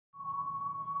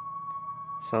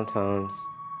Sometimes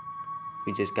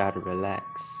we just gotta relax.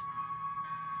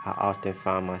 I often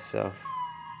find myself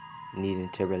needing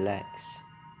to relax.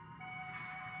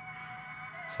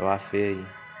 So I feel you.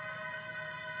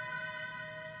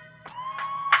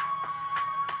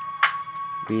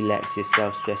 Relax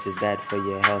yourself, stress is bad for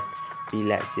your health.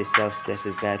 Relax yourself, stress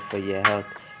is bad for your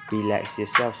health. Relax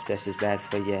yourself, stress is bad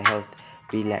for your health.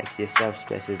 Relax yourself,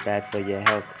 stress is bad for your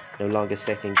health. No longer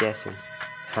second guessing.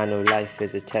 I know life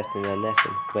is a test and a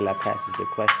lesson. Will I pass is a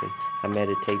question. I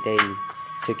meditate daily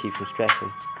to keep from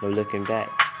stressing. No looking back,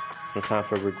 no time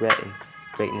for regretting.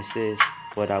 Greatness is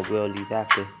what I will leave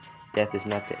after. Death is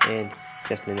not the end,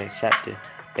 just the next chapter.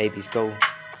 Babies go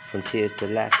from tears to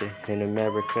laughter. In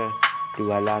America, do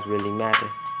our lives really matter?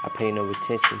 I pay no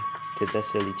attention to the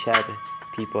silly chatter.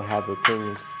 People have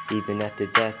opinions even after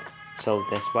death, so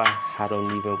that's why I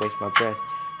don't even waste my breath.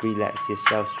 Relax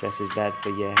yourself, stress is bad for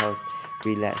your health.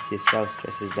 Relax yourself,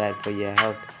 stress is bad for your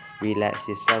health. Relax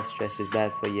yourself, stress is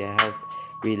bad for your health.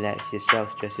 Relax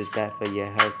yourself, stress is bad for your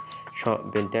health.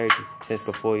 Trump been dirty since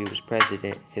before he was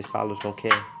president. His followers don't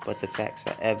care, but the facts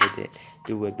are evident.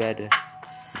 Do it better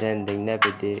than they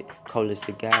never did. Cold as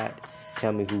to God,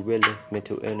 tell me who really.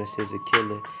 Mental illness is a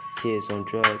killer. Kids on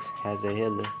drugs has a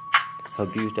healer.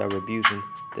 Abused are abusing,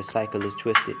 the cycle is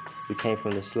twisted. We came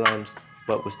from the slums,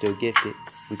 but we're still gifted.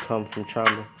 We come from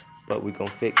trauma, but we gon'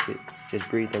 fix it. Just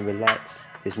breathe and relax.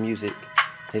 This music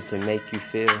is to make you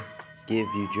feel, give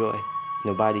you joy.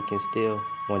 Nobody can steal.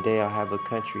 One day I'll have a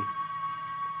country,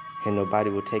 and nobody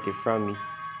will take it from me.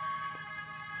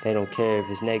 They don't care if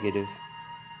it's negative,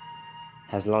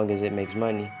 as long as it makes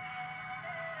money.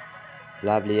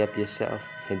 Lively up yourself,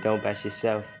 and don't bash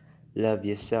yourself. Love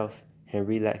yourself, and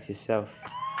relax yourself.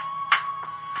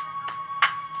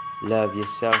 Love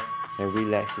yourself, and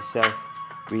relax yourself.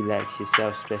 Relax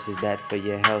yourself, stress is bad for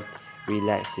your health.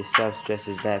 Relax yourself, stress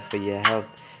is bad for your health.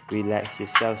 Relax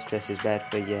yourself, stress is bad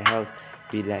for your health.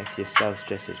 Relax yourself,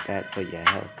 stress is bad for your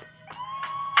health.